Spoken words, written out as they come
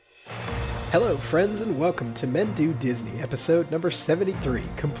Hello, friends, and welcome to Men Do Disney, episode number 73,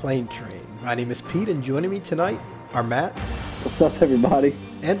 Complain Train. My name is Pete, and joining me tonight are Matt. What's up, everybody?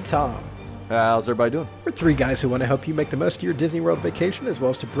 And Tom. How's everybody doing? We're three guys who want to help you make the most of your Disney World vacation, as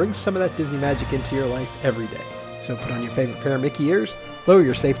well as to bring some of that Disney magic into your life every day. So put on your favorite pair of Mickey ears, lower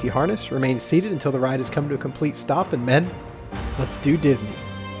your safety harness, remain seated until the ride has come to a complete stop, and men, let's do Disney.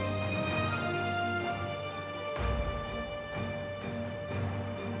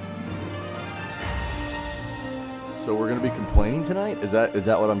 So we're going to be complaining tonight? Is that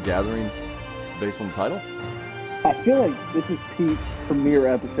what I'm gathering based on the title? I feel like this is Pete's premiere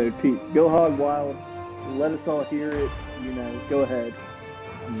episode. Pete, go hog wild. Let us all hear it. Go ahead.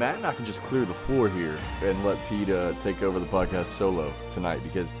 Matt and I can just clear the floor here and let Pete take over the podcast solo tonight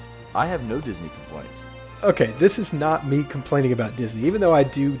because I have no Disney complaints. Okay, this is not me complaining about Disney, even though I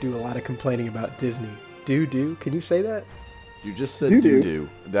do a lot of complaining about Disney. Do? Can you say that? You just said do.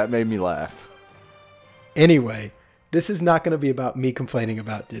 That made me laugh. Anyway, this is not going to be about me complaining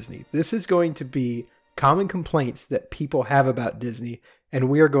about Disney. This is going to be common complaints that people have about Disney, and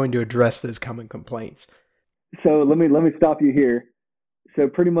we are going to address those common complaints. So let me stop you here. So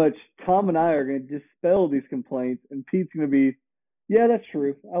pretty much Tom and I are going to dispel these complaints, and Pete's going to be, yeah, that's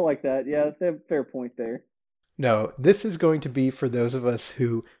true. I like that. Yeah, that's a fair point there. No, this is going to be for those of us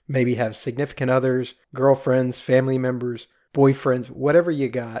who maybe have significant others, girlfriends, family members, boyfriends, whatever you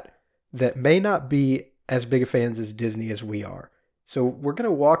got, that may not be as big of fans as Disney as we are. So we're going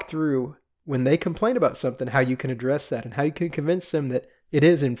to walk through, when they complain about something, how you can address that and how you can convince them that it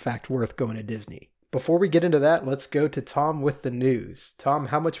is in fact worth going to Disney. Before we get into that, let's go to Tom with the news. Tom,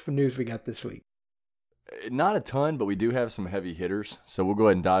 how much news we got this week? Not a ton, but we do have some heavy hitters, so we'll go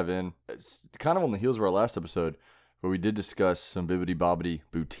ahead and dive in. It's kind of on the heels of our last episode where we did discuss some Bibbidi Bobbidi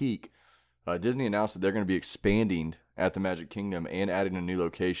Boutique. Disney announced that they're going to be expanding at the Magic Kingdom and adding a new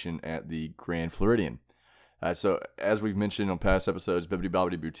location at the Grand Floridian. So as we've mentioned on past episodes, Bibbidi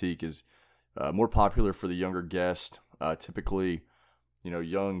Bobbidi Boutique is more popular for the younger guest, typically,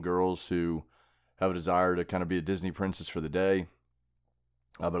 young girls who have a desire to kind of be a Disney princess for the day.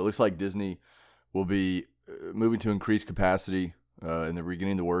 But it looks like Disney will be moving to increased capacity, and they're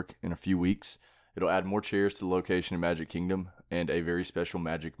beginning the work in a few weeks. It'll add more chairs to the location in Magic Kingdom and a very special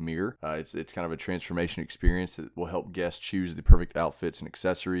magic mirror. It's kind of a transformation experience that will help guests choose the perfect outfits and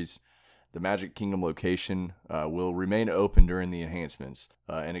accessories. The Magic Kingdom location will remain open during the enhancements,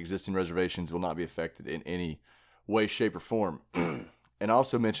 and existing reservations will not be affected in any way, shape, or form. And I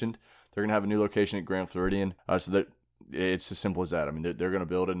also mentioned they're going to have a new location at Grand Floridian, so that it's as simple as that. I mean, they're going to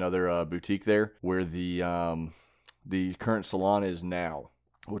build another boutique there where the current salon is now,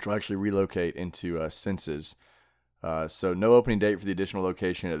 which will actually relocate into Senses. So no opening date for the additional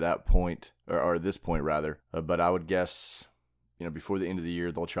location at that point, or at this point rather. But I would guess, before the end of the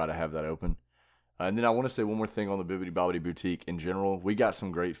year, they'll try to have that open. And then I want to say one more thing on the Bibbidi Bobbidi Boutique in general. We got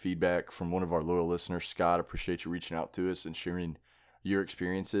some great feedback from one of our loyal listeners, Scott. Appreciate you reaching out to us and sharing your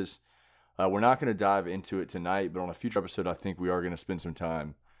experiences. We're not going to dive into it tonight, but on a future episode, I think we are going to spend some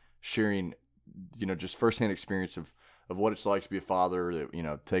time sharing, just firsthand experience of what it's like to be a father,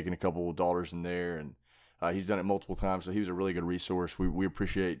 taking a couple of daughters in there. And he's done it multiple times, so he was a really good resource. We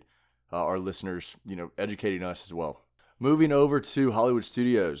appreciate our listeners, educating us as well. Moving over to Hollywood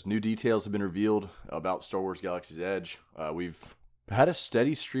Studios, new details have been revealed about Star Wars Galaxy's Edge. We've had a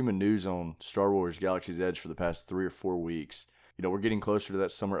steady stream of news on Star Wars Galaxy's Edge for the past 3 or 4 weeks. We're getting closer to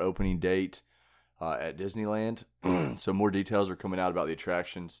that summer opening date at Disneyland. So more details are coming out about the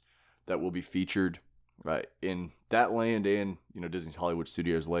attractions that will be featured in that land and, Disney's Hollywood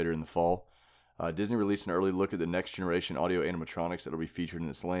Studios later in the fall. Disney released an early look at the next generation audio animatronics that will be featured in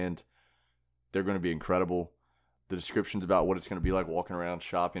this land. They're going to be incredible. The descriptions about what it's going to be like walking around,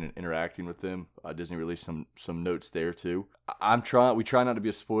 shopping, and interacting with them. Disney released some notes there too. We try not to be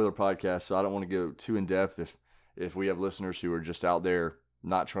a spoiler podcast, so I don't want to go too in depth if we have listeners who are just out there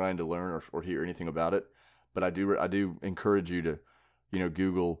not trying to learn or hear anything about it. But I do encourage you to,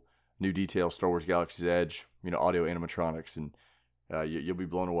 Google new details, Star Wars Galaxy's Edge, audio animatronics, and you'll be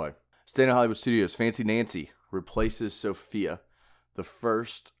blown away. Staying at Hollywood Studios, Fancy Nancy replaces Sophia, the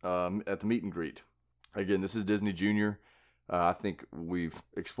first at the meet and greet. Again, this is Disney Junior. I think we've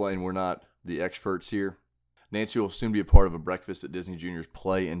explained we're not the experts here. Nancy will soon be a part of a breakfast at Disney Junior's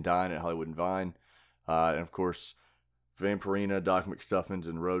Play and Dine at Hollywood and Vine. And of course, Vampirina, Doc McStuffins,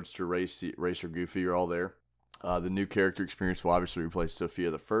 and Roadster Racer Goofy are all there. The new character experience will obviously replace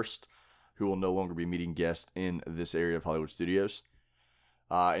Sophia the First, who will no longer be meeting guests in this area of Hollywood Studios.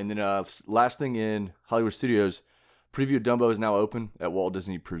 And then last thing in Hollywood Studios, preview of Dumbo is now open at Walt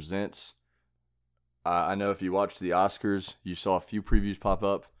Disney Presents. I know if you watched the Oscars, you saw a few previews pop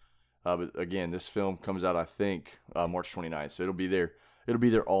up. But again, this film comes out, I think, March 29th. So it'll be there. It'll be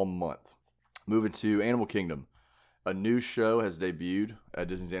there all month. Moving to Animal Kingdom. A new show has debuted at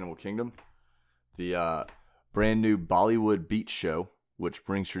Disney's Animal Kingdom. The brand new Bollywood Beach Show, which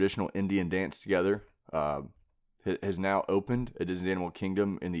brings traditional Indian dance together, has now opened at Disney's Animal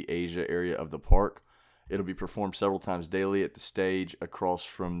Kingdom in the Asia area of the park. It'll be performed several times daily at the stage across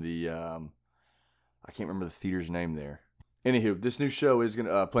from the, I can't remember the theater's name there. Anywho, this new show is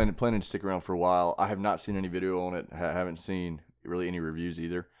gonna planning to stick around for a while. I have not seen any video on it. Haven't seen really any reviews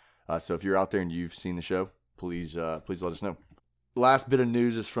either. So if you're out there and you've seen the show, please let us know. Last bit of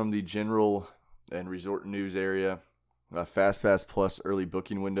news is from the general and resort news area. FastPass Plus early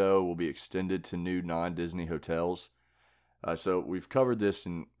booking window will be extended to new non-Disney hotels. So we've covered this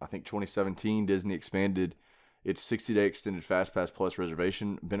in, I think, 2017. Disney expanded its 60-day extended FastPass Plus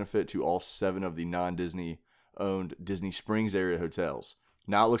reservation benefit to all 7 of the non-Disney owned Disney Springs area hotels.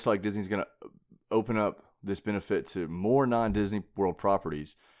 Now it looks like Disney's going to open up this benefit to more non-Disney World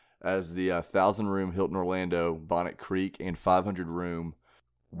properties, as the 1,000-room Hilton Orlando, Bonnet Creek, and 500-room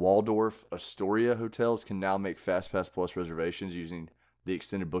Waldorf Astoria hotels can now make FastPass Plus reservations using the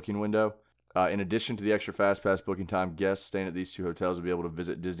extended booking window. In addition to the extra FastPass booking time, guests staying at these 2 hotels will be able to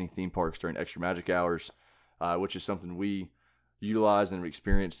visit Disney theme parks during extra magic hours, which is something we utilized and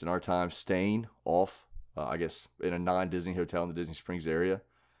experienced in our time staying off, I guess, in a non-Disney hotel in the Disney Springs area.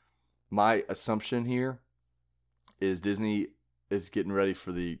 My assumption here is Disney is getting ready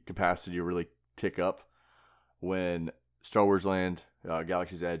for the capacity to really tick up when Star Wars Land,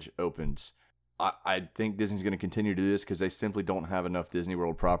 Galaxy's Edge opens. I think Disney's going to continue to do this because they simply don't have enough Disney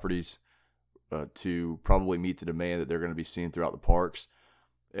World properties to probably meet the demand that they're going to be seeing throughout the parks.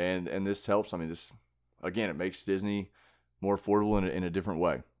 And this helps. I mean, this, again, it makes Disney more affordable in a different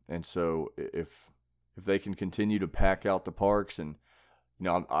way. And so if they can continue to pack out the parks, and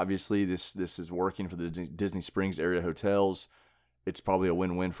obviously this is working for the Disney Springs area hotels, it's probably a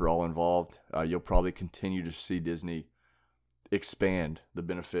win-win for all involved. You'll probably continue to see Disney expand the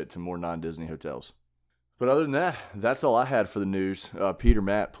benefit to more non-Disney hotels. But other than that, that's all I had for the news. Peter,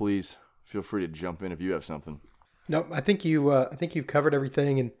 Matt, please feel free to jump in if you have something. Nope, I think you've covered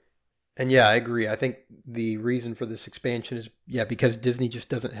everything, and yeah, I agree. I think the reason for this expansion is because Disney just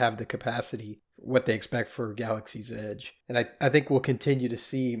doesn't have the capacity what they expect for Galaxy's Edge, and I think we'll continue to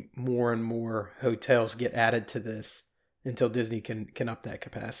see more and more hotels get added to this until Disney can up that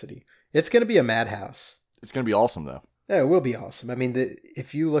capacity. It's going to be a madhouse. It's going to be awesome, though. Yeah, it will be awesome. I mean,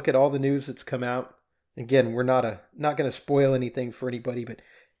 if you look at all the news that's come out, again, we're not going to spoil anything for anybody, but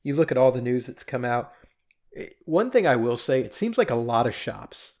you look at all the news that's come out. One thing I will say, it seems like a lot of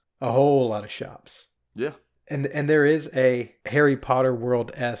shops, a whole lot of shops. Yeah. And there is a Harry Potter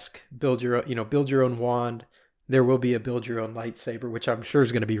world-esque build your own wand. There will be a build your own lightsaber, which I'm sure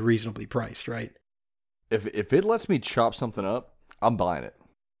is going to be reasonably priced, right? If it lets me chop something up, I'm buying it.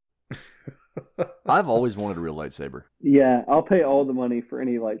 I've always wanted a real lightsaber. Yeah, I'll pay all the money for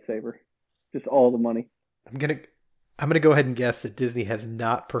any lightsaber. Just all the money. I'm gonna go ahead and guess that Disney has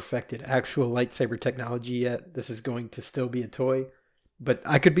not perfected actual lightsaber technology yet. This is going to still be a toy, but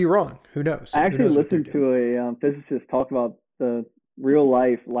I could be wrong. Who knows? I actually listened to a physicist talk about the real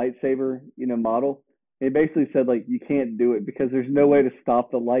life lightsaber, model. He basically said you can't do it because there's no way to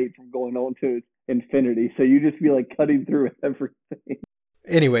stop the light from going on to infinity. So you just be cutting through everything.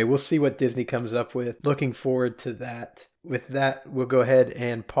 Anyway, we'll see what Disney comes up with. Looking forward to that. With that, we'll go ahead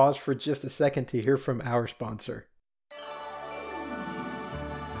and pause for just a second to hear from our sponsor.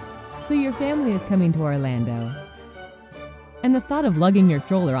 So your family is coming to Orlando, and the thought of lugging your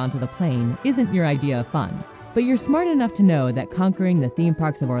stroller onto the plane isn't your idea of fun. But you're smart enough to know that conquering the theme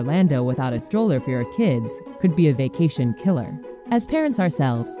parks of Orlando without a stroller for your kids could be a vacation killer. As parents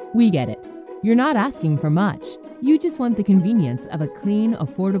ourselves, we get it. You're not asking for much. You just want the convenience of a clean,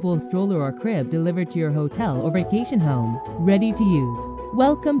 affordable stroller or crib delivered to your hotel or vacation home, ready to use.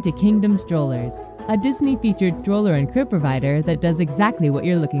 Welcome to Kingdom Strollers, a Disney-featured stroller and crib provider that does exactly what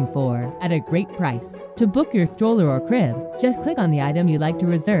you're looking for at a great price. To book your stroller or crib, just click on the item you'd like to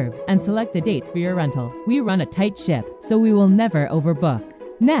reserve and select the dates for your rental. We run a tight ship, so we will never overbook.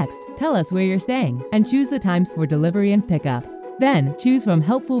 Next, tell us where you're staying and choose the times for delivery and pickup. Then, choose from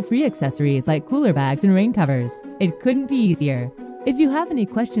helpful free accessories like cooler bags and rain covers. It couldn't be easier. If you have any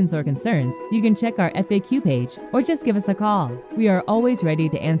questions or concerns, you can check our FAQ page or just give us a call. We are always ready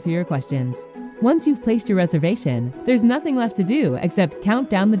to answer your questions. Once you've placed your reservation, there's nothing left to do except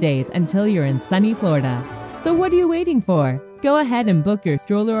count down the days until you're in sunny Florida. So what are you waiting for? Go ahead and book your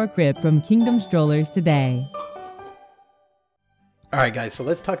stroller or crib from Kingdom Strollers today. All right, guys, so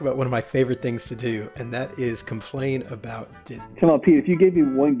let's talk about one of my favorite things to do, and that is complain about Disney. Come on, Pete, if you gave me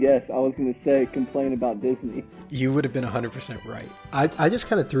one guess, I was going to say complain about Disney. You would have been 100% right. I just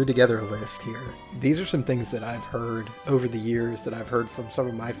kind of threw together a list here. These are some things that I've heard over the years that I've heard from some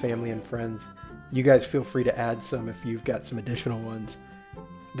of my family and friends. You guys feel free to add some if you've got some additional ones.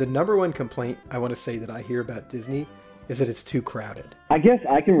 The number one complaint I want to say that I hear about Disney is that it's too crowded. I guess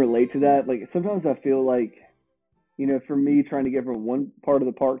I can relate to that. Like, sometimes I feel like, you know, for me, trying to get from one part of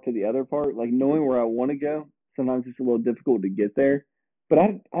the park to the other part, like knowing where I want to go, sometimes it's a little difficult to get there. But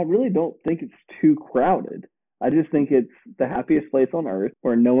I really don't think it's too crowded. I just think it's the happiest place on earth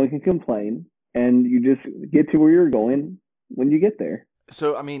where no one can complain, and you just get to where you're going when you get there.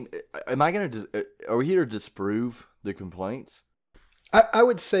 So, I mean, are we here to disprove the complaints? I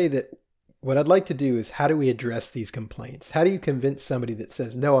would say that what I'd like to do is, how do we address these complaints? How do you convince somebody that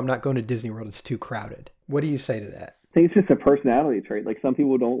says, no, I'm not going to Disney World, it's too crowded? What do you say to that? I think it's just a personality trait. Like, some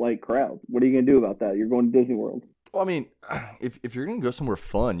people don't like crowds. What are you going to do about that? You're going to Disney World. Well, I mean, if you're going to go somewhere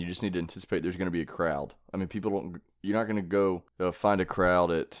fun, you just need to anticipate there's going to be a crowd. I mean, you're not going to go find a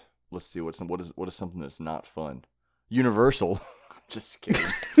crowd at, let's see, what is something that's not fun? Universal. Just kidding.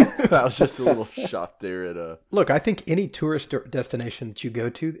 That was just a little shot there at Look, I think any tourist destination that you go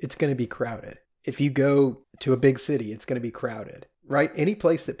to, it's going to be crowded. If you go to a big city, it's going to be crowded, right? Any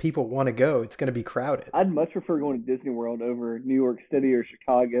place that people want to go, it's going to be crowded. I'd much prefer going to Disney World over New York City or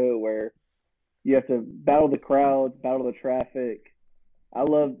Chicago, where you have to battle the crowds, battle the traffic. I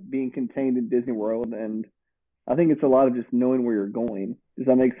love being contained in Disney World, and I think it's a lot of just knowing where you're going. Does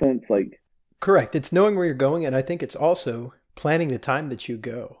that make sense? Correct. It's knowing where you're going, and I think it's also planning the time that you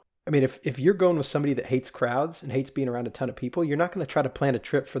go. I mean, if you're going with somebody that hates crowds and hates being around a ton of people, you're not going to try to plan a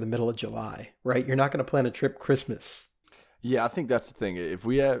trip for the middle of July, right? You're not going to plan a trip Christmas. Yeah, I think that's the thing. If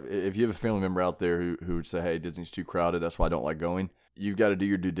you have a family member out there who would say, hey, Disney's too crowded, that's why I don't like going, you've got to do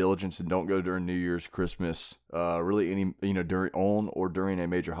your due diligence and don't go during New Year's, Christmas, really during a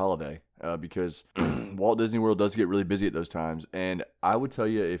major holiday, because Walt Disney World does get really busy at those times. And I would tell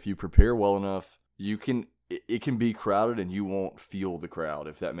you, if you prepare well enough, it can be crowded and you won't feel the crowd,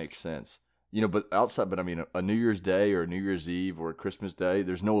 if that makes sense. But I mean, a New Year's Day or a New Year's Eve or a Christmas Day,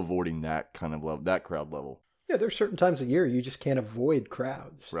 there's no avoiding that kind of level, that crowd level. Yeah, there's certain times of year you just can't avoid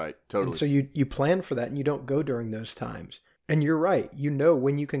crowds. Right, totally. And so you plan for that and you don't go during those times. And you're right. You know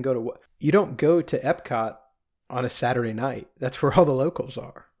when you can go to – you don't go to Epcot on a Saturday night. That's where all the locals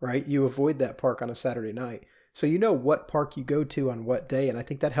are, right? You avoid that park on a Saturday night. So you know what park you go to on what day, and I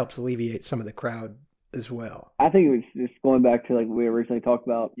think that helps alleviate some of the crowd as well. I think it was just going back to like we originally talked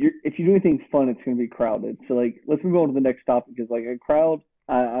about. If you do anything fun, it's going to be crowded. So let's move on to the next topic, because a crowd,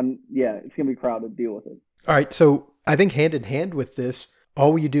 it's going to be crowded. Deal with it. All right. So I think hand in hand with this,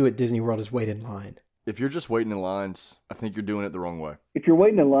 all you do at Disney World is wait in line. If you're just waiting in lines, I think you're doing it the wrong way. If you're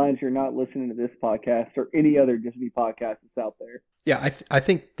waiting in lines, you're not listening to this podcast or any other Disney podcast that's out there. Yeah, I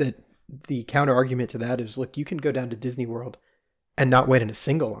think that the counter argument to that is, look, you can go down to Disney World and not wait in a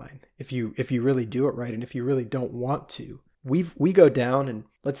single line if you really do it right, and if you really don't want to. We go down, and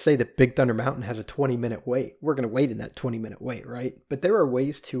let's say that Big Thunder Mountain has a 20-minute wait. We're going to wait in that 20-minute wait, right? But there are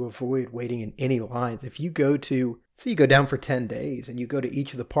ways to avoid waiting in any lines. If you go you go down for 10 days and you go to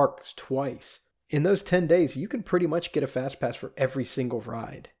each of the parks twice, in those 10 days, you can pretty much get a fast pass for every single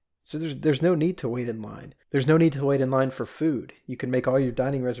ride. So there's no need to wait in line. There's no need to wait in line for food. You can make all your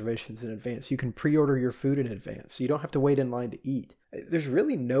dining reservations in advance. You can pre-order your food in advance, so you don't have to wait in line to eat. There's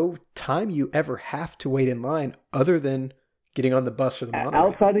really no time you ever have to wait in line other than getting on the bus or the monorail.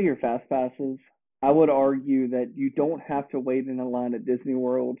 Outside of your fast passes, I would argue that you don't have to wait in a line at Disney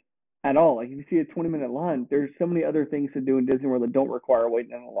World at all. Like, if you see a 20-minute line, there's so many other things to do in Disney World that don't require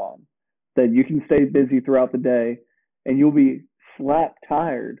waiting in a line, that you can stay busy throughout the day, and you'll be slap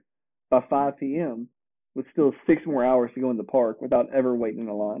tired by 5 p.m. with still 6 more hours to go in the park without ever waiting in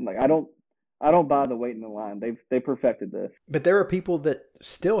a line. Like, I don't buy the wait in the line. They perfected this. But there are people that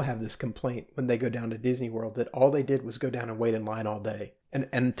still have this complaint when they go down to Disney World, that all they did was go down and wait in line all day.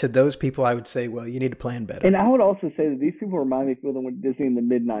 And to those people, I would say, well, you need to plan better. And I would also say that these people remind me of people that went to Disney in the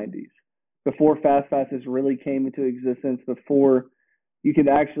mid-90s, before fast passes really came into existence, before you could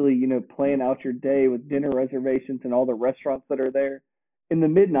actually, plan out your day with dinner reservations and all the restaurants that are there. In the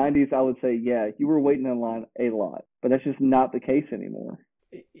mid-90s, I would say, yeah, you were waiting in line a lot, but that's just not the case anymore.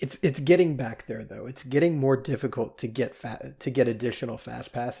 It's getting back there, though. It's getting more difficult to get additional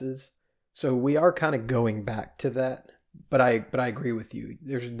fast passes. So we are kind of going back to that. But I agree with you.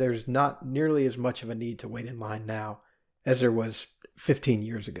 There's not nearly as much of a need to wait in line now as there was 15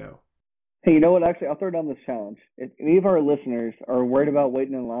 years ago. Hey, you know what? Actually, I'll throw down this challenge. If any of our listeners are worried about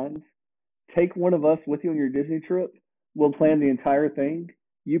waiting in lines, take one of us with you on your Disney trip. We'll plan the entire thing.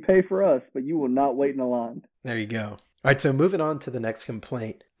 You pay for us, but you will not wait in a line. There you go. All right, so moving on to the next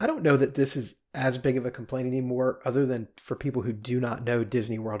complaint. I don't know that this is as big of a complaint anymore, other than for people who do not know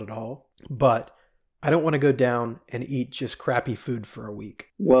Disney World at all. But I don't want to go down and eat just crappy food for a week.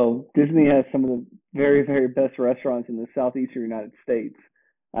 Well, Disney has some of the very, very best restaurants in the southeastern United States.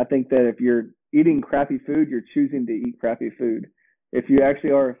 I think that if you're eating crappy food, you're choosing to eat crappy food. If you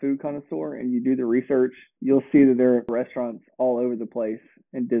actually are a food connoisseur and you do the research, you'll see that there are restaurants all over the place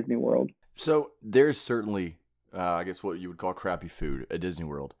in Disney World. So there's certainly, I guess, what you would call crappy food at Disney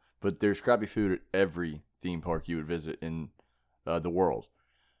World. But there's crappy food at every theme park you would visit in the world.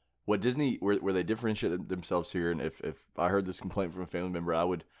 What Disney, where they differentiate themselves here, and if I heard this complaint from a family member, I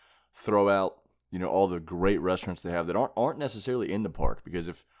would throw out, all the great restaurants they have that aren't necessarily in the park. Because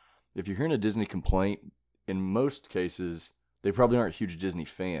if you're hearing a Disney complaint, in most cases, they probably aren't huge Disney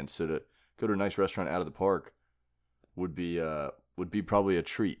fans. So to go to a nice restaurant out of the park would be probably a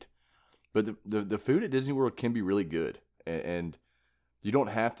treat. But the food at Disney World can be really good, and you don't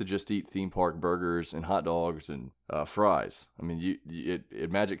have to just eat theme park burgers and hot dogs and fries. I mean, at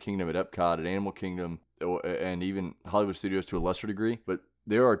Magic Kingdom, at Epcot, at Animal Kingdom, and even Hollywood Studios to a lesser degree. But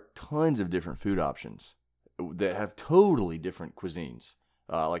there are tons of different food options that have totally different cuisines,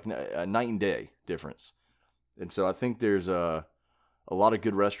 like a night and day difference. And so I think there's a lot of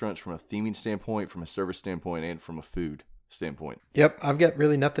good restaurants from a theming standpoint, from a service standpoint, and from a food standpoint. Yep, I've got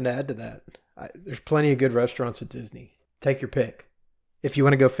really nothing to add to that. There's plenty of good restaurants at Disney. Take your pick. If you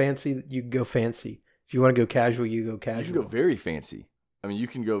want to go fancy, you can go fancy. If you want to go casual, you go casual. You can go very fancy. I mean, you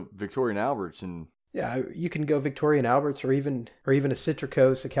can go Victoria and Albert's and... Yeah, you can go Victoria and Albert's or even a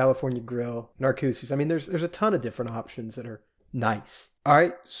Citrico's, a California Grill, Narcoossee's. I mean, there's a ton of different options that are nice. All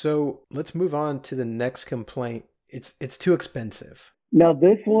right, so let's move on to the next complaint. It's too expensive. Now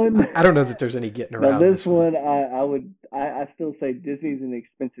this one, I don't know that there's any getting around. Now this one, I still say Disney's an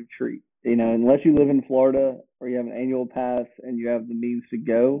expensive treat. Unless you live in Florida or you have an annual pass and you have the means to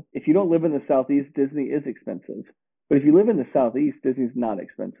go. If you don't live in the Southeast, Disney is expensive. But if you live in the Southeast, Disney's not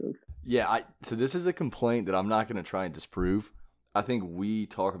expensive. Yeah, so this is a complaint that I'm not going to try and disprove. I think we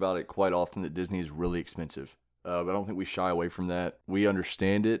talk about it quite often that Disney is really expensive. But I don't think we shy away from that. We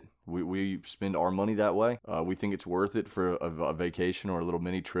understand it. We spend our money that way. We think it's worth it for a vacation or a little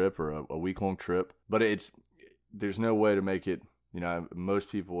mini trip or a week-long trip. But there's no way to make it,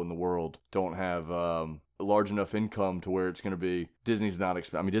 most people in the world don't have a large enough income to where it's going to be, Disney's not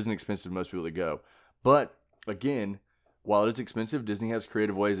expensive. I mean, Disney's expensive to most people that go. But, again, while it's expensive, Disney has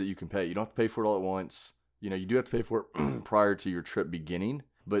creative ways that you can pay. You don't have to pay for it all at once. You do have to pay for it prior to your trip beginning.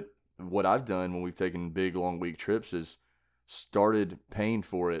 But what I've done when we've taken big, long week trips is started paying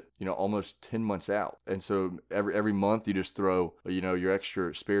for it, almost 10 months out. And so every month you just throw, your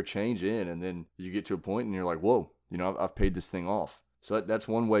extra spare change in, and then you get to a point and you're like, whoa, I've paid this thing off. So that's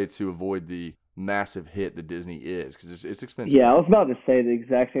one way to avoid the massive hit that Disney is, because it's expensive. Yeah, I was about to say the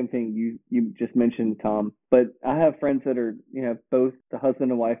exact same thing you just mentioned, Tom. But I have friends that are, both the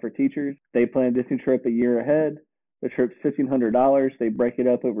husband and wife are teachers. They plan a Disney trip a year ahead. The trip's $1,500. They break it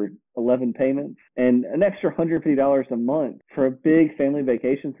up over 11 payments. And an extra $150 a month for a big family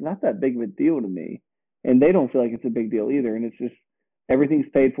vacation is not that big of a deal to me. And they don't feel like it's a big deal either. And it's just everything's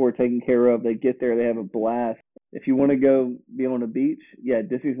paid for, taken care of. They get there, they have a blast. If you want to go be on a beach, yeah,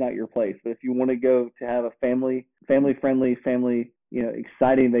 Disney's not your place. But if you want to go to have a family-friendly,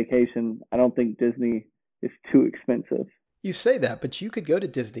 exciting vacation, I don't think Disney is too expensive. You say that, but you could go to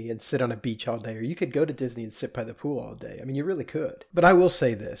Disney and sit on a beach all day, or you could go to Disney and sit by the pool all day. I mean, you really could. But I will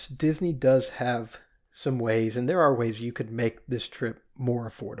say this, Disney does have some ways, and there are ways you could make this trip more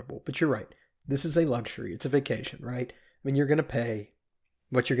affordable. But you're right. This is a luxury. It's a vacation, right? I mean, you're going to pay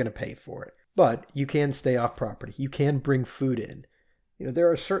what you're going to pay for it. But you can stay off property. You can bring food in. There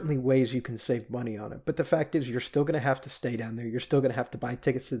are certainly ways you can save money on it. But the fact is, you're still going to have to stay down there. You're still going to have to buy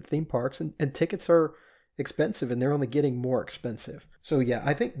tickets to the theme parks, and tickets are expensive, and they're only getting more expensive. So yeah,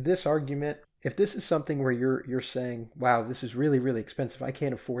 I think this argument, if this is something where you're saying, wow, this is really, really expensive, I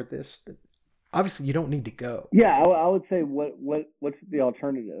can't afford this, then obviously you don't need to go. Yeah, I would say what's the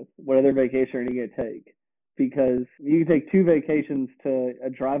alternative? What other vacation are you going to take? Because you can take 2 vacations to a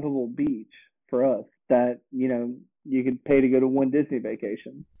drivable beach for us that, you could pay to go to one Disney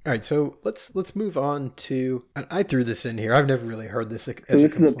vacation. All right, so let's move on to, and I threw this in here. I've never really heard this as a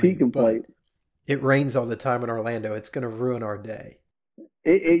complaint. Is a peak complaint. It rains all the time in Orlando. It's going to ruin our day.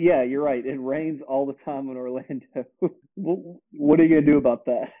 Yeah, you're right. It rains all the time in Orlando. What are you going to do about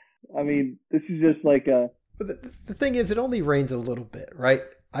that? I mean, this is just like a... But the thing is, it only rains a little bit, right?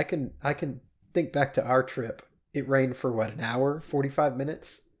 I can think back to our trip. It rained for, an hour, 45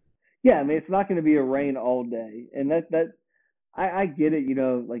 minutes? Yeah, I mean, it's not going to be a rain all day, and I get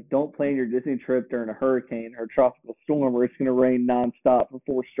it. Like don't plan your Disney trip during a hurricane or a tropical storm where it's going to rain nonstop for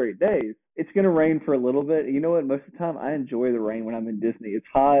 4 straight days. It's going to rain for a little bit. You know what? Most of the time, I enjoy the rain when I'm in Disney. It's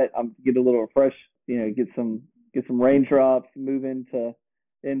hot. I'm get a little refreshed. Get some raindrops. Move into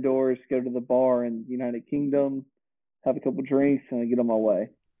indoors. Go to the bar in United Kingdom. Have a couple drinks and I get on my way.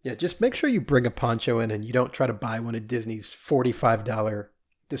 Yeah, just make sure you bring a poncho in and you don't try to buy one of Disney's $45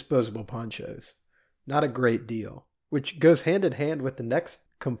 disposable ponchos. Not a great deal. Which goes hand in hand with the next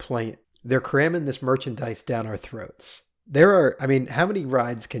complaint. They're cramming this merchandise down our throats. How many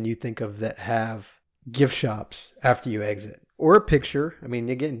rides can you think of that have gift shops after you exit? Or a picture. I mean,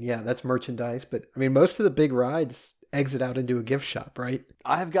 again, yeah, that's merchandise. But, most of the big rides exit out into a gift shop, right?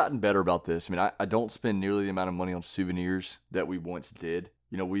 I have gotten better about this. I don't spend nearly the amount of money on souvenirs that we once did.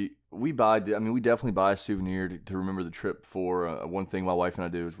 We definitely buy a souvenir to remember the trip for. One thing my wife and I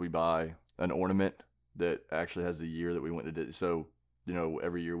do is we buy an ornament that actually has the year that we went to Disney. So,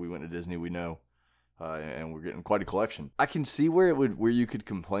 every year we went to Disney, we know, and we're getting quite a collection. I can see where you could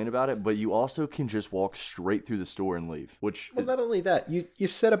complain about it, but you also can just walk straight through the store and leave. Not only that, you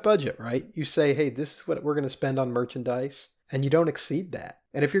set a budget, right? You say, hey, this is what we're going to spend on merchandise, and you don't exceed that.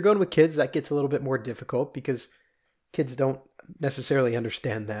 And if you're going with kids, that gets a little bit more difficult because kids don't necessarily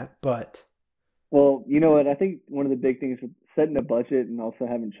understand that, but... Well, you know what? I think one of the big things with setting a budget and also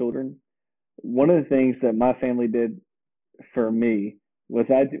having children, one of the things that my family did for me was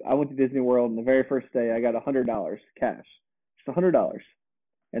I went to Disney World, and the very first day I got $100 cash, just $100,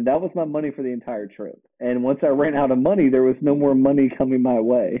 and that was my money for the entire trip. And once I ran out of money, there was no more money coming my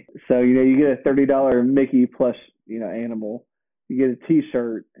way. So you get a $30 Mickey plush animal, you get a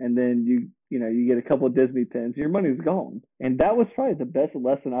T-shirt, and then you get a couple of Disney pins. Your money's gone, and that was probably the best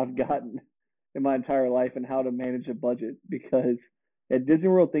lesson I've gotten in my entire life in how to manage a budget, because at Disney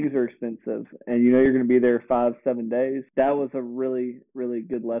World, things are expensive, and you're going to be there 5-7 days. That was a really, really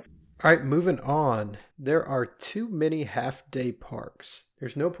good lesson. All right, moving on. There are too many half-day parks.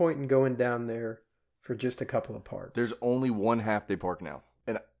 There's no point in going down there for just a couple of parks. There's only one half-day park now.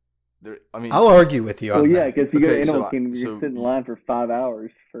 And I'll argue with you on that. Well, yeah, because you go to Animal Kingdom, you're sitting in line for 5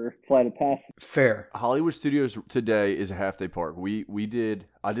 hours for Flight of Passage. Fair. Hollywood Studios today is a half-day park.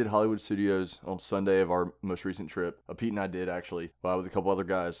 I did Hollywood Studios on Sunday of our most recent trip. Pete and I did, actually, with a couple other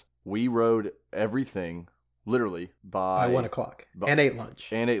guys. We rode everything, literally, by 1 o'clock. And ate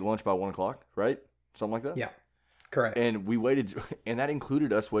lunch. And ate lunch by 1 o'clock, right? Something like that? Yeah, correct. And we waited, and that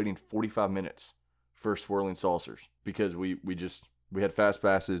included us waiting 45 minutes for Swirling Saucers because we had fast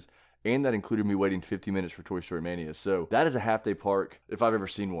passes. And that included me waiting 50 minutes for Toy Story Mania. So that is a half-day park if I've ever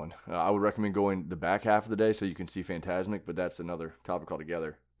seen one. I would recommend going the back half of the day so you can see Fantasmic, but that's another topic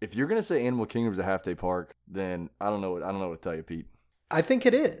altogether. If you're going to say Animal Kingdom is a half-day park, then I don't know what to tell you, Pete. I think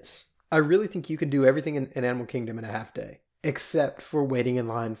it is. I really think you can do everything in Animal Kingdom in a half day, except for waiting in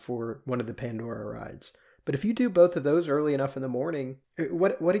line for one of the Pandora rides. But if you do both of those early enough in the morning,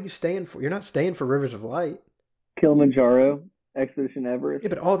 what are you staying for? You're not staying for Rivers of Light. Kilimanjaro. Expedition Everest. Yeah,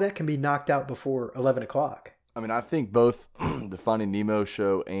 but all that can be knocked out before 11 o'clock. I think both the Finding Nemo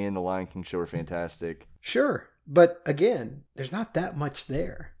show and the Lion King show are fantastic. Sure, but again, there's not that much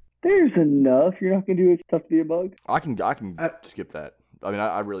there. There's enough. You're not going to do it tough to be a bug? I can skip that. I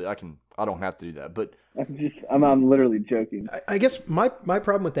don't have to do that, but... I'm literally joking. I guess my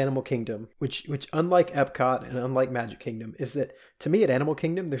problem with Animal Kingdom, which unlike Epcot and unlike Magic Kingdom, is that to me at Animal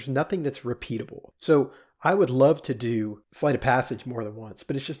Kingdom, there's nothing that's repeatable. So I would love to do Flight of Passage more than once,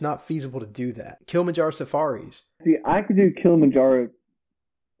 but it's just not feasible to do that. Kilimanjaro Safaris. See, I could do Kilimanjaro.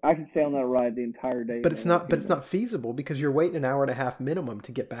 I could stay on that ride the entire day. But it's not feasible because you're waiting an hour and a half minimum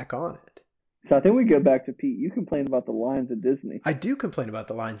to get back on it. So I think we go back to Pete. You complain about the lines at Disney. I do complain about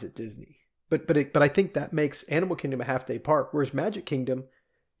the lines at Disney. But I think that makes Animal Kingdom a half-day park, whereas Magic Kingdom,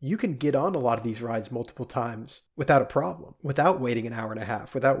 you can get on a lot of these rides multiple times without a problem, without waiting an hour and a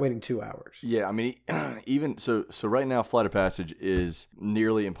half, without waiting 2 hours. Yeah, even so right now, Flight of Passage is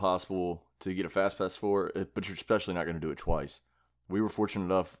nearly impossible to get a fast pass for, but you're especially not going to do it twice. We were fortunate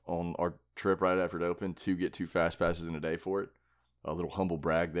enough on our trip right after it opened to get 2 fast passes in a day for it. A little humble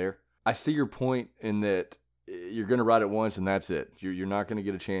brag there. I see your point in that you're going to ride it once and that's it. You're not going to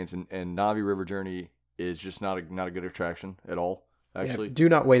get a chance, and Na'vi River Journey is just not a good attraction at all. Actually, do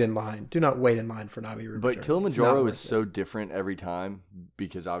not wait in line. Do not wait in line for Na'vi River Journey. But Kilimanjaro is so different every time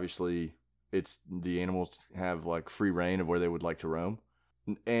because obviously it's the animals have like free reign of where they would like to roam.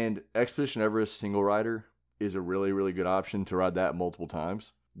 And Expedition Everest single rider is a really, really good option to ride that multiple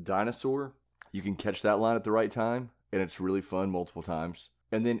times. Dinosaur, you can catch that line at the right time and it's really fun multiple times.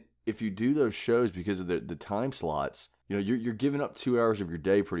 And then if you do those shows because of the time slots, you're giving up 2 hours of your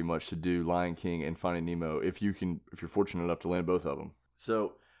day pretty much to do Lion King and Finding Nemo if you're fortunate enough to land both of them.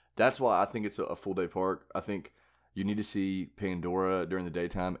 So that's why I think it's a full day park. I think you need to see Pandora during the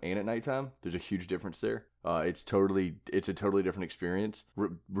daytime and at nighttime. There's a huge difference there. It's a totally different experience.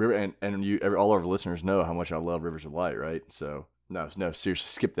 All our listeners know how much I love Rivers of Light, right? So no, seriously,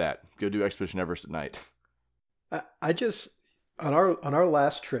 skip that. Go do Expedition Everest at night. I just on our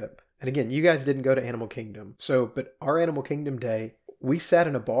last trip, and again, you guys didn't go to Animal Kingdom, but our Animal Kingdom day, we sat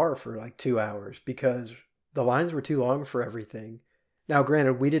in a bar for like 2 hours because the lines were too long for everything. Now,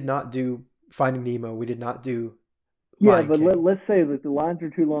 granted, we did not do Finding Nemo. We did not do Lion but King. let's say that the lines are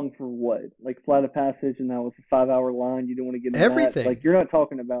too long for what? Like Flight of Passage, and that was a 5-hour line. You don't want to get into everything. That. Like, you're not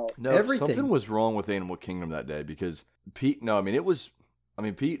talking about everything. Something was wrong with Animal Kingdom that day because Pete and I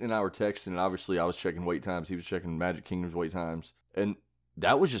were texting, and obviously I was checking wait times. He was checking Magic Kingdom's wait times, and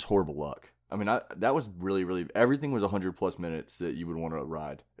that was just horrible luck. I mean, that was really, really, everything was 100+ minutes that you would want to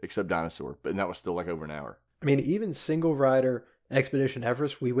ride, except Dinosaur, and that was still like over an hour. I mean, even single rider Expedition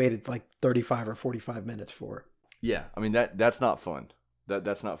Everest, we waited like 35 or 45 minutes for. Yeah, I mean, that's not fun.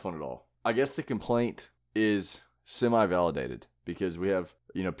 That's not fun at all. I guess the complaint is semi-validated because we have,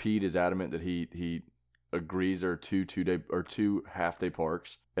 Pete is adamant that he agrees there are two half-day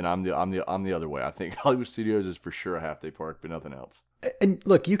parks, and I'm the other way. I think Hollywood Studios is for sure a half-day park, but nothing else. And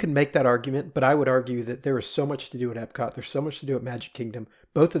look, you can make that argument, but I would argue that there is so much to do at Epcot. There's so much to do at Magic Kingdom.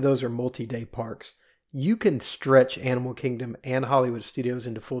 Both of those are multi-day parks. You can stretch Animal Kingdom and Hollywood Studios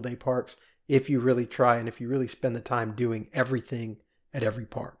into full-day parks if you really try and if you really spend the time doing everything at every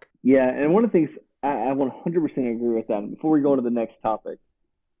park. Yeah, and one of the things, I 100% agree with that. Before we go on to the next topic,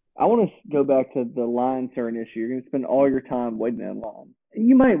 I want to go back to the lines are an issue. You're going to spend all your time waiting in line.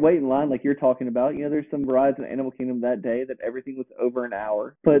 You might wait in line like you're talking about. There's some rides in Animal Kingdom that day that everything was over an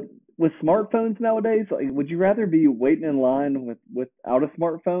hour. But with smartphones nowadays, would you rather be waiting in line without a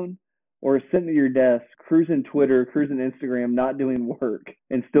smartphone or sitting at your desk, cruising Twitter, cruising Instagram, not doing work,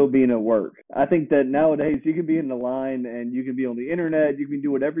 and still being at work? I think that nowadays you can be in the line and you can be on the internet, you can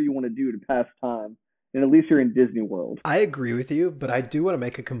do whatever you want to do to pass time, and at least you're in Disney World. I agree with you, but I do want to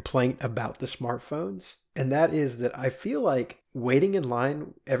make a complaint about the smartphones, and that is that I feel like waiting in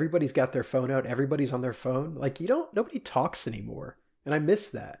line, everybody's got their phone out, everybody's on their phone. Like, nobody talks anymore, and I miss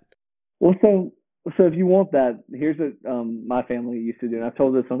that. Well, so if you want that, here's what my family used to do, and I've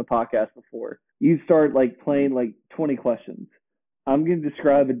told this on the podcast before. You start playing 20 questions. I'm going to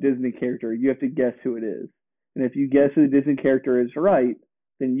describe a Disney character. You have to guess who it is. And if you guess who the Disney character is right,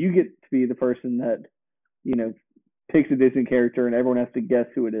 then you get to be the person that, picks a Disney character and everyone has to guess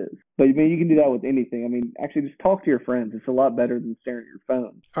who it is. But you can do that with anything. Actually just talk to your friends. It's a lot better than staring at your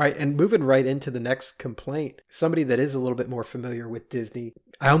phone. All right, and moving right into the next complaint, somebody that is a little bit more familiar with Disney,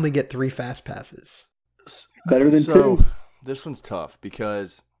 I only get 3 fast passes. Better than 2. This one's tough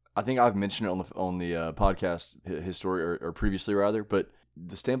because I think I've mentioned it on the podcast history or previously rather, but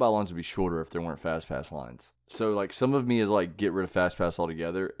the standby lines would be shorter if there weren't fast pass lines. So some of me is get rid of fast pass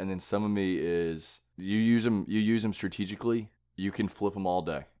altogether, and then some of me is you use them strategically. You can flip them all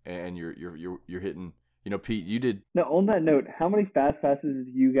day, and you're hitting. Pete, you did. Now, on that note, how many fast passes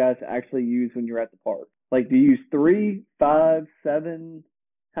do you guys actually use when you're at the park? Do you use 3, 5, 7?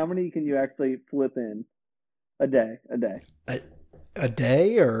 How many can you actually flip in a day? A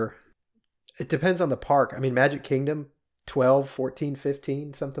day, or it depends on the park. Magic Kingdom, 12, 14,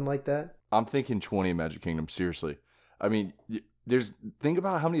 15, something like that. I'm thinking 20 in Magic Kingdom, seriously. Think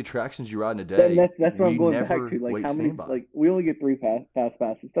about how many attractions you ride in a day. That's what I'm going back to. How many? We only get 3 fast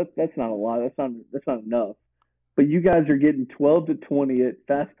passes. That's not a lot. That's not enough. But you guys are getting 12 to 20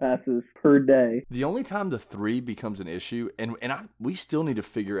 fast passes per day. The only time the 3 becomes an issue, we still need to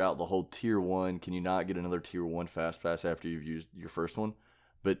figure out the whole tier 1. Can you not get another tier 1 fast pass after you've used your first one?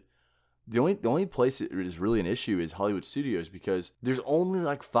 But the only place it is really an issue is Hollywood Studios because there's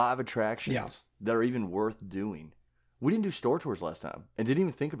only 5 attractions that are even worth doing. We didn't do Star Tours last time and didn't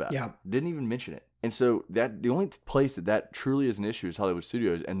even think about it. Didn't even mention it. And so the only place that truly is an issue is Hollywood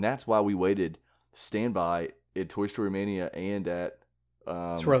Studios, and that's why we waited standby at Toy Story Mania and at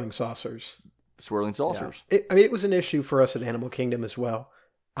Swirling Saucers. Yeah. It was an issue for us at Animal Kingdom as well.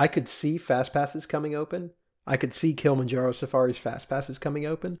 I could see fast passes coming open. I could see Kilimanjaro Safari's fast passes coming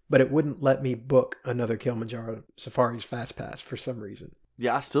open, but it wouldn't let me book another Kilimanjaro Safari's fast pass for some reason.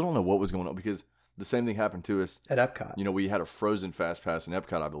 Yeah, I still don't know what was going on because the same thing happened to us at Epcot. We had a Frozen fast pass in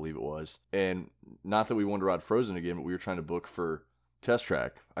Epcot, I believe it was. And not that we wanted to ride Frozen again, but we were trying to book for Test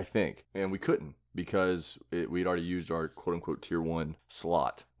Track, I think. And we couldn't because we'd already used our quote-unquote tier 1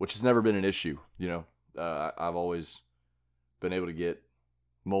 slot, which has never been an issue. I've always been able to get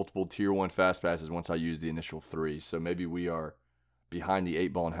multiple tier 1 fast passes once I use the initial 3. So maybe we are behind the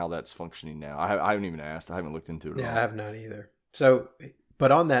 8 ball on how that's functioning now. I haven't even asked. I haven't looked into it at all. Yeah, I have not either. So,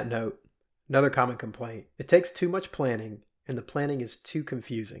 but on that note, another common complaint. It takes too much planning, and the planning is too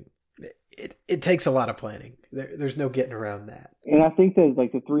confusing. It takes a lot of planning. There's no getting around that. And I think that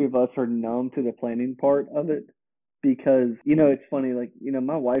like the three of us are numb to the planning part of it because, it's funny, like,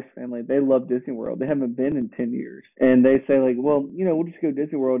 my wife's family, they love Disney World. They haven't been in 10 years. And they say like, well, we'll just go to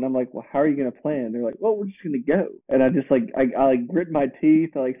Disney World. And I'm like, well, how are you going to plan? They're like, well, we're just going to go. And I just like, I like grit my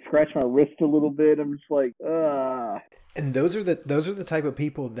teeth. I like scratch my wrist a little bit. I'm just like, And those are the type of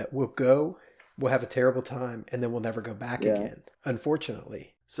people that will go, will have a terrible time, and then will never go back again,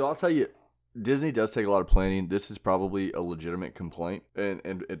 unfortunately. So I'll tell you, Disney does take a lot of planning. This is probably a legitimate complaint, and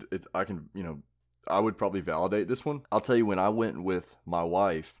I would probably validate this one. I'll tell you, when I went with my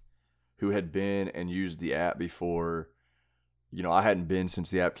wife, who had been and used the app before, I hadn't been since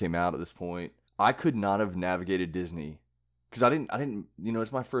the app came out at this point. I could not have navigated Disney because I didn't,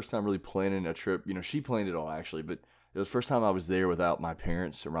 it's my first time really planning a trip. She planned it all actually, but it was the first time I was there without my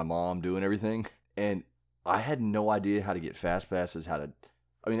parents or my mom doing everything, and I had no idea how to get fast passes,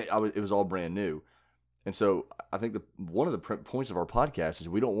 it was all brand new. And so I think one of the points of our podcast is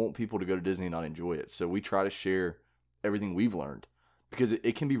we don't want people to go to Disney and not enjoy it. So we try to share everything we've learned because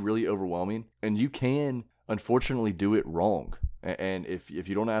it can be really overwhelming, and you can unfortunately do it wrong. And if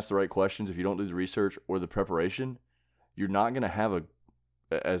you don't ask the right questions, if you don't do the research or the preparation, you're not going to have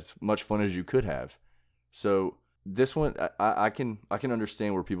as much fun as you could have. So this one, I can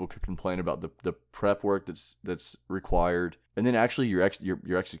understand where people could complain about the prep work that's required, and then actually your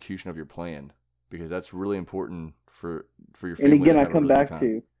execution of your plan, because that's really important for your family. And again, I come back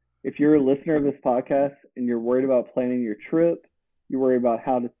to, if you're a listener of this podcast and you're worried about planning your trip, you're worried about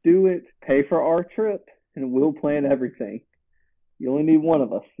how to do it, pay for our trip, and we'll plan everything. You only need one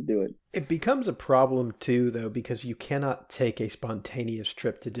of us to do it. It becomes a problem too, though, because you cannot take a spontaneous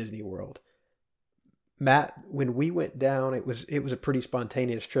trip to Disney World. Matt, when we went down, it was a pretty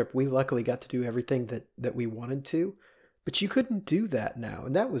spontaneous trip. We luckily got to do everything that we wanted to, but you couldn't do that now.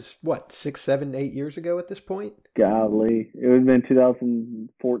 And that was, 6, 7, 8 years ago at this point? Golly. It would have been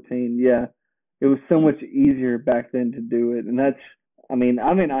 2014. Yeah. It was so much easier back then to do it. And that's, I'm in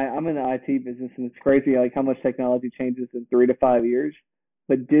the IT business, and it's crazy like how much technology changes in 3 to 5 years.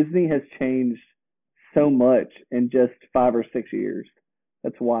 But Disney has changed so much in just 5 or 6 years.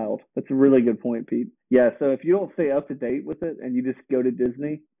 That's wild. That's a really good point, Pete. Yeah, so if you don't stay up to date with it and you just go to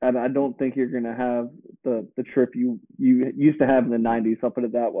Disney, I don't think you're going to have the trip you used to have in the 90s. I'll put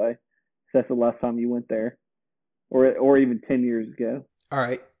it that way. That's the last time you went there, or even 10 years ago. All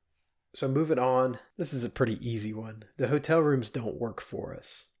right. So moving on, this is a pretty easy one. The hotel rooms don't work for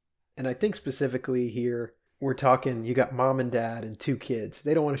us. And I think specifically here, we're talking you got mom and dad and 2 kids.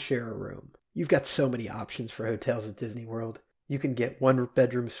 They don't want to share a room. You've got so many options for hotels at Disney World. You can get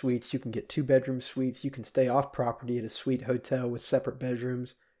 1-bedroom suites. You can get 2-bedroom suites. You can stay off property at a suite hotel with separate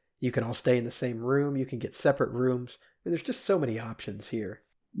bedrooms. You can all stay in the same room. You can get separate rooms. There's just so many options here.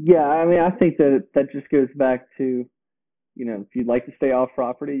 Yeah, I think that just goes back to, if you'd like to stay off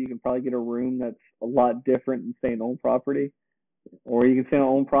property, you can probably get a room that's a lot different than staying on property. Or you can stay on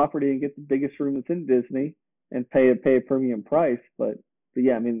own property and get the biggest room that's in Disney and pay a premium price. But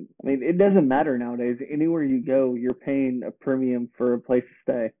yeah, it doesn't matter nowadays. Anywhere you go, you're paying a premium for a place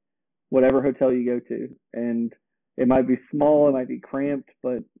to stay, whatever hotel you go to. And it might be small, it might be cramped,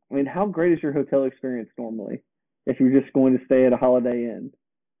 but how great is your hotel experience normally? If you're just going to stay at a Holiday Inn,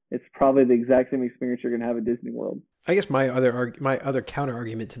 it's probably the exact same experience you're going to have at Disney World. I guess my other counter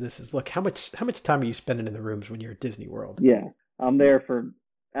argument to this is, look, how much time are you spending in the rooms when you're at Disney World? Yeah, I'm there for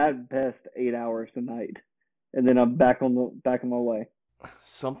at best 8 hours a night, and then I'm back on my way.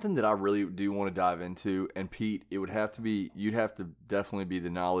 Something that I really do want to dive into, and Pete, you'd have to definitely be the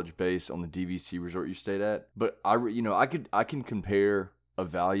knowledge base on the DVC resort you stayed at. But I can compare a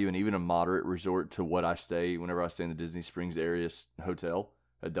value and even a moderate resort to what I stay whenever I stay in the Disney Springs area hotel.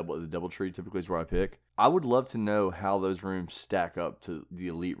 The DoubleTree typically is where I pick. I would love to know how those rooms stack up to the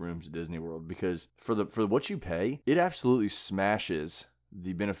elite rooms at Disney World, because for what you pay, it absolutely smashes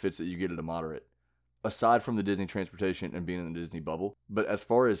the benefits that you get at a moderate, aside from the Disney transportation and being in the Disney bubble. But as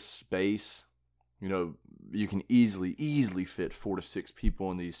far as space, you can easily fit 4 to 6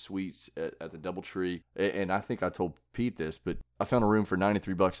 people in these suites at the DoubleTree. And I think I told Pete this, but I found a room for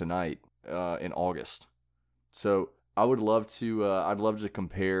 $93 a night in August. So I would love to. I'd love to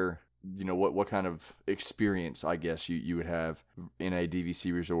compare. What kind of experience I guess you would have in a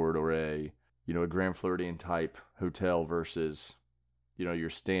DVC resort or a Grand Floridian type hotel versus your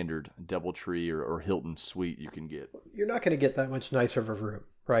standard DoubleTree or Hilton suite you can get. You're not going to get that much nicer of a room.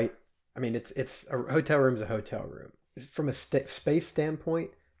 right? I mean, it's a hotel room's a hotel room. From a space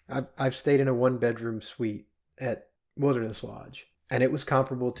standpoint, I've stayed in a 1-bedroom suite at Wilderness Lodge, and it was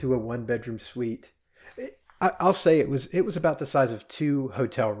comparable to a 1-bedroom suite. I'll say it was about the size of 2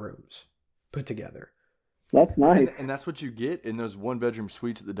 hotel rooms put together. That's nice. And that's what you get in those 1-bedroom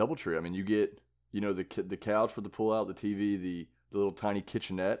suites at the DoubleTree. I mean, you get, the couch with the pull-out, the TV, the little tiny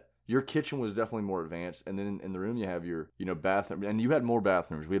kitchenette. Your kitchen was definitely more advanced. And then in the room you have your, bathroom. And you had more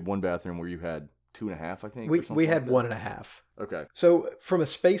bathrooms. We had one bathroom where you had 2.5, I think. We had 1.5. Okay. So from a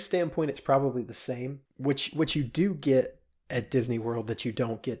space standpoint, it's probably the same. What you do get at Disney World that you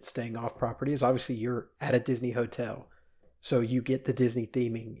don't get staying off property is obviously you're at a Disney hotel. So you get the Disney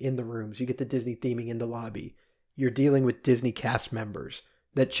theming in the rooms. You get the Disney theming in the lobby. You're dealing with Disney cast members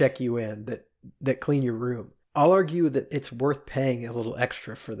that check you in, that clean your room. I'll argue that it's worth paying a little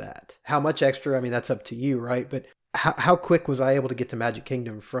extra for that. How much extra? I mean, that's up to you, right? But how quick was I able to get to Magic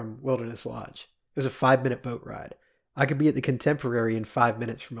Kingdom from Wilderness Lodge? It was a 5-minute boat ride. I could be at the Contemporary in 5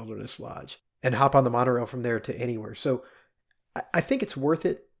 minutes from Wilderness Lodge and hop on the monorail from there to anywhere. So I think it's worth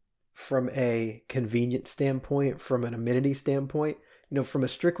it from a convenience standpoint, from an amenity standpoint. From a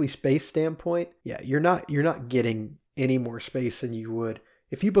strictly space standpoint, yeah, you're not getting any more space than you would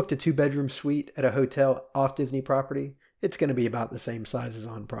if you booked a 2-bedroom suite at a hotel off Disney property. It's going to be about the same size as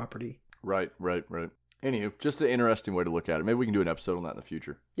on property. Right. Anywho, just an interesting way to look at it. Maybe we can do an episode on that in the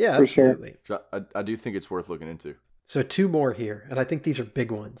future. Yeah, absolutely. Sure. I do think it's worth looking into. So 2 more here, and I think these are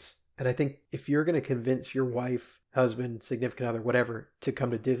big ones. And I think if you're going to convince your wife, husband, significant other, whatever, to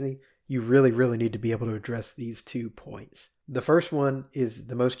come to Disney, you really, really need to be able to address these 2 points. The first one is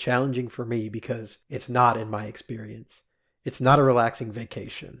the most challenging for me because it's not in my experience. It's not a relaxing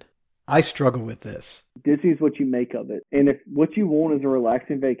vacation. I struggle with this. Disney's what you make of it. And if what you want is a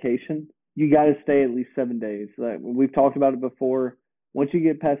relaxing vacation, you got to stay at least 7 days. Like, we've talked about it before. Once you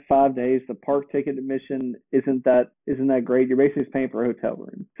get past 5 days, the park ticket admission isn't that great. You're basically just paying for a hotel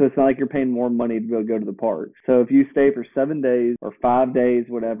room. So it's not like you're paying more money to be able to go to the park. So if you stay for 7 days or 5 days,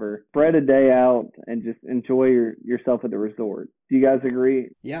 whatever, spread a day out and just enjoy yourself at the resort. Do you guys agree?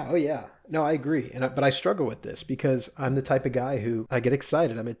 Yeah. Oh, yeah. No, I agree. But I struggle with this because I'm the type of guy who I get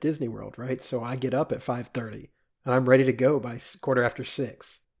excited. I'm at Disney World, right? So I get up at 5:30 and I'm ready to go by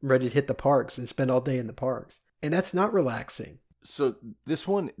 5:45. I'm ready to hit the parks and spend all day in the parks. And that's not relaxing. So this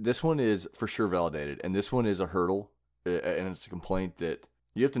one is for sure validated, and this one is a hurdle, and it's a complaint that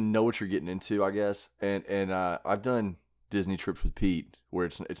you have to know what you're getting into, I guess. And I've done Disney trips with Pete where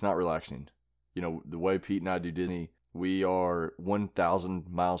it's not relaxing. The way Pete and I do Disney, we are 1,000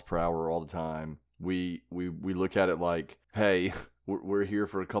 miles per hour all the time. We look at it like, hey, we're here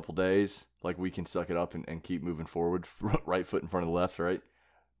for a couple days, like we can suck it up and keep moving forward, right foot in front of the left, right?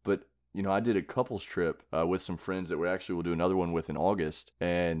 But I did a couples trip with some friends that we actually will do another one with in August,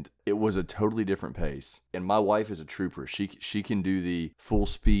 and it was a totally different pace. And my wife is a trooper. She can do the full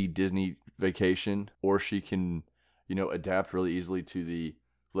speed Disney vacation, or she can, adapt really easily to the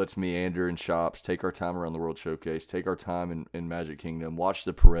let's meander in shops, take our time around the World Showcase, take our time in Magic Kingdom, watch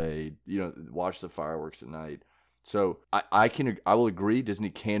the parade, watch the fireworks at night. So I will agree Disney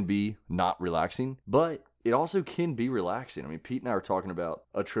can be not relaxing, but it also can be relaxing. I mean, Pete and I were talking about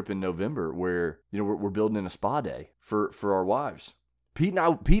a trip in November where, we're building in a spa day for our wives. Pete and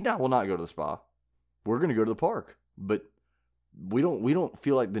I will not go to the spa. We're going to go to the park, but we don't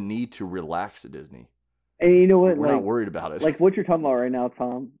feel like the need to relax at Disney. And you know what? We're not worried about it. Like what you're talking about right now,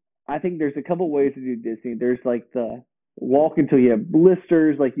 Tom, I think there's a couple ways to do Disney. There's like the walk until you have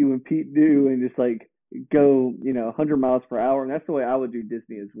blisters like you and Pete do and just like go, 100 miles per hour. And that's the way I would do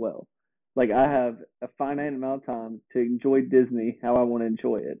Disney as well. Like I have a finite amount of time to enjoy Disney how I want to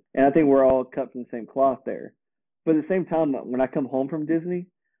enjoy it. And I think we're all cut from the same cloth there. But at the same time, when I come home from Disney,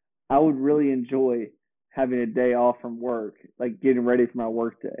 I would really enjoy having a day off from work, like getting ready for my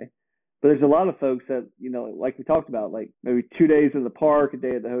work day. But there's a lot of folks that, like we talked about, like maybe 2 days in the park, a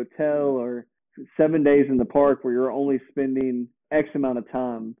day at the hotel, or 7 days in the park where you're only spending X amount of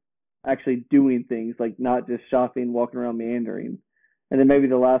time actually doing things, like not just shopping, walking around, meandering. And then maybe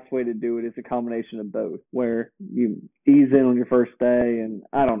the last way to do it is a combination of both, where you ease in on your first day. And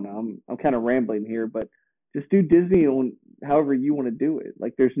I don't know, I'm kind of rambling here, but just do Disney on however you want to do it.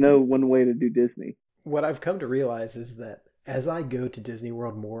 Like there's no one way to do Disney. What I've come to realize is that as I go to Disney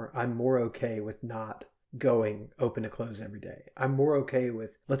World more, I'm more okay with not going open to close every day. I'm more okay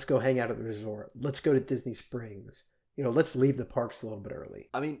with let's go hang out at the resort. Let's go to Disney Springs. Let's leave the parks a little bit early.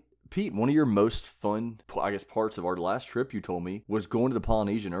 I mean, Pete, one of your most fun, parts of our last trip, you told me, was going to the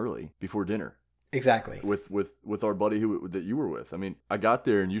Polynesian early before dinner. Exactly. with our buddy that you were with. I mean, I got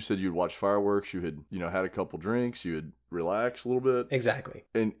there and you said you'd watch fireworks. You had had a couple drinks. You had relaxed a little bit. Exactly.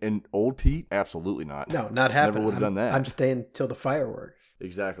 And old Pete, absolutely not. No, not happening. Never would have done that. I'm staying till the fireworks.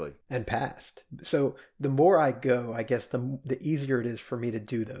 Exactly. And past. So the more I go, I guess the easier it is for me to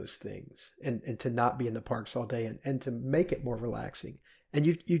do those things and to not be in the parks all day and to make it more relaxing. And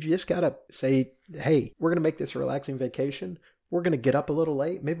you just gotta say, hey, we're gonna make this a relaxing vacation. We're going to get up a little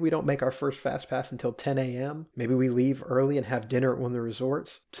late. Maybe we don't make our first Fast Pass until 10 a.m. Maybe we leave early and have dinner at one of the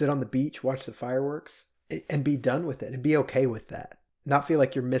resorts, sit on the beach, watch the fireworks, and be done with it and be okay with that. Not feel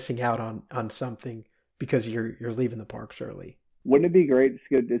like you're missing out on something because you're leaving the parks early. Wouldn't it be great to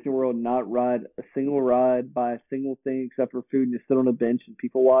go to Disney World and not ride a single ride, buy a single thing except for food, and just sit on a bench and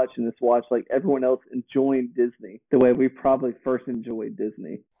people watch and just watch like everyone else enjoying Disney the way we probably first enjoyed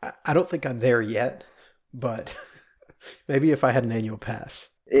Disney? I don't think I'm there yet, but... Maybe if I had an annual pass.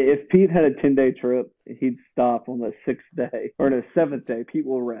 If Pete had a 10-day trip, he'd stop on the 6th day. Or the 7th day, Pete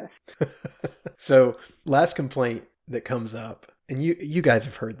will rest. So, last complaint that comes up, and you guys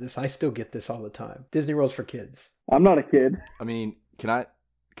have heard this. I still get this all the time. Disney World's for kids. I'm not a kid. I mean, can I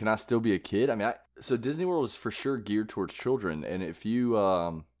still be a kid? I mean, so Disney World is for sure geared towards children. And if you,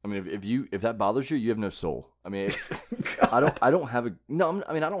 if that bothers you, you have no soul. I mean, I don't have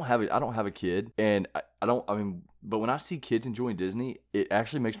a kid, and but when I see kids enjoying Disney, it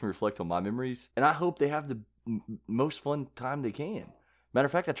actually makes me reflect on my memories, and I hope they have the most fun time they can. Matter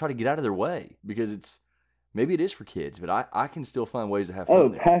of fact, I try to get out of their way because maybe it is for kids, but I can still find ways to have fun. Oh,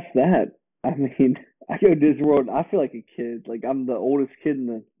 there. Past that, I mean, I go to Disney World, I feel like a kid. Like I'm the oldest kid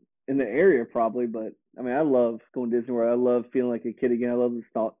in the area probably, but I mean, I love going to Disney World. I love feeling like a kid again. I love the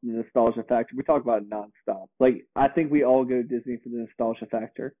nostalgia factor. We talk about it nonstop. Like, I think we all go to Disney for the nostalgia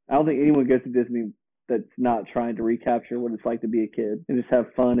factor. I don't think anyone goes to Disney that's not trying to recapture what it's like to be a kid and just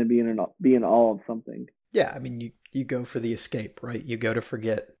have fun and be in awe of something. Yeah, I mean, you go for the escape, right? You go to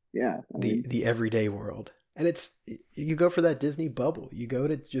forget the everyday world. And you go for that Disney bubble. You go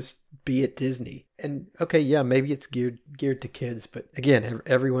to just be at Disney. And okay, yeah, maybe it's geared to kids, but again,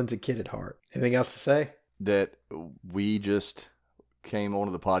 everyone's a kid at heart. Anything else to say? That we just came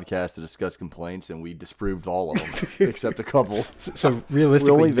onto the podcast to discuss complaints, and we disproved all of them except a couple. So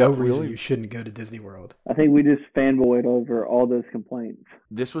realistically, no reason you shouldn't go to Disney World. I think we just fanboyed over all those complaints.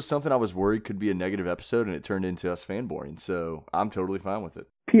 This was something I was worried could be a negative episode, and it turned into us fanboying. So I'm totally fine with it.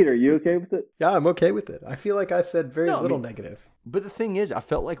 Peter, you okay with it? Yeah, I'm okay with it. I feel like I said very little negative. But the thing is, I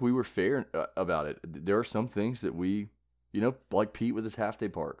felt like we were fair about it. There are some things that we, like Pete with his half-day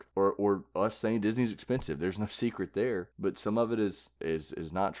park, or us saying Disney's expensive. There's no secret there. But some of it is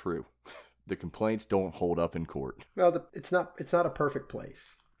not true. The complaints don't hold up in court. Well, it's not a perfect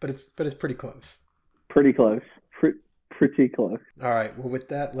place, but it's pretty close. Pretty close. Pretty close. All right. Well, with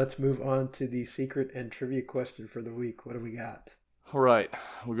that, let's move on to the secret and trivia question for the week. What do we got? All right,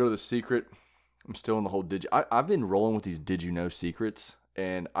 we'll go to the secret. I'm still in the whole I've been rolling with these did you know secrets,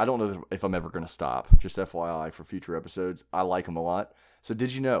 and I don't know if I'm ever going to stop. Just FYI for future episodes. I like them a lot. So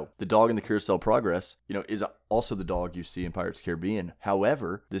did you know the dog in the Carousel Progress, is also the dog you see in Pirates of the Caribbean.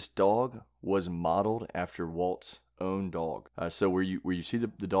 However, this dog was modeled after Walt's own dog. So where you see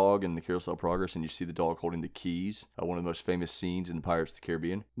the dog in the Carousel Progress and you see the dog holding the keys, one of the most famous scenes in Pirates of the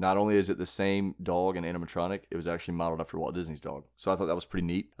Caribbean, not only is it the same dog and animatronic, it was actually modeled after Walt Disney's dog. So I thought that was pretty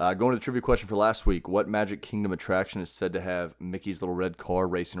neat. Going to the trivia question for last week, what Magic Kingdom attraction is said to have Mickey's little red car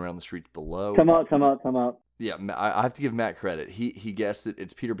racing around the streets below? Come out. Yeah, I have to give Matt credit. He guessed it.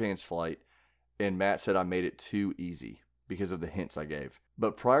 It's Peter Pan's Flight, and Matt said I made it too easy because of the hints I gave.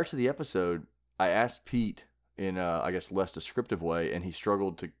 But prior to the episode, I asked Pete in I guess less descriptive way, and he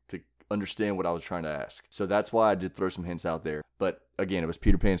struggled to understand what I was trying to ask. So that's why I did throw some hints out there. But again, it was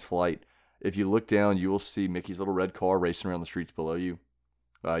Peter Pan's Flight. If you look down, you will see Mickey's little red car racing around the streets below you.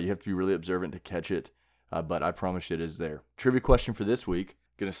 You have to be really observant to catch it, but I promise you it is there. Trivia question for this week.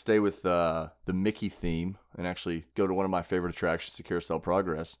 Going to stay with the Mickey theme and actually go to one of my favorite attractions to Carousel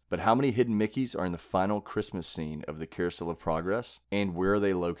Progress. But how many hidden Mickeys are in the final Christmas scene of the Carousel of Progress, and where are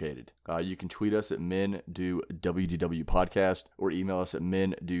they located? You can tweet us at MenDoWDW Podcast or email us at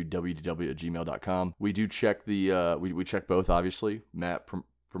MenDoWDW@gmail.com. We do check we check both, obviously. Matt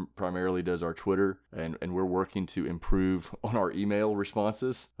primarily does our Twitter, and we're working to improve on our email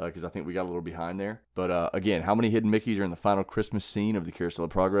responses because I think we got a little behind there. But again, how many hidden Mickeys are in the final Christmas scene of the Carousel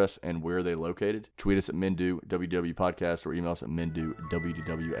of Progress, and where are they located? Tweet us at MenDoWDW Podcast or email us at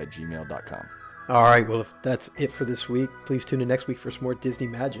MenDoWDW@gmail.com. All right, well, if that's it for this week, please tune in next week for some more Disney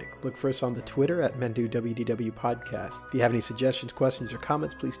magic. Look for us on the Twitter at MenduWDW Podcast. If you have any suggestions, questions, or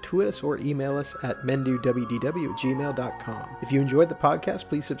comments, please tweet us or email us at menduwdw@gmail.com. If you enjoyed the podcast,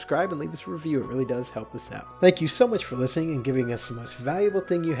 please subscribe and leave us a review. It really does help us out. Thank you so much for listening and giving us the most valuable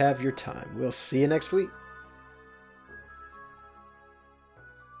thing you have, your time. We'll see you next week.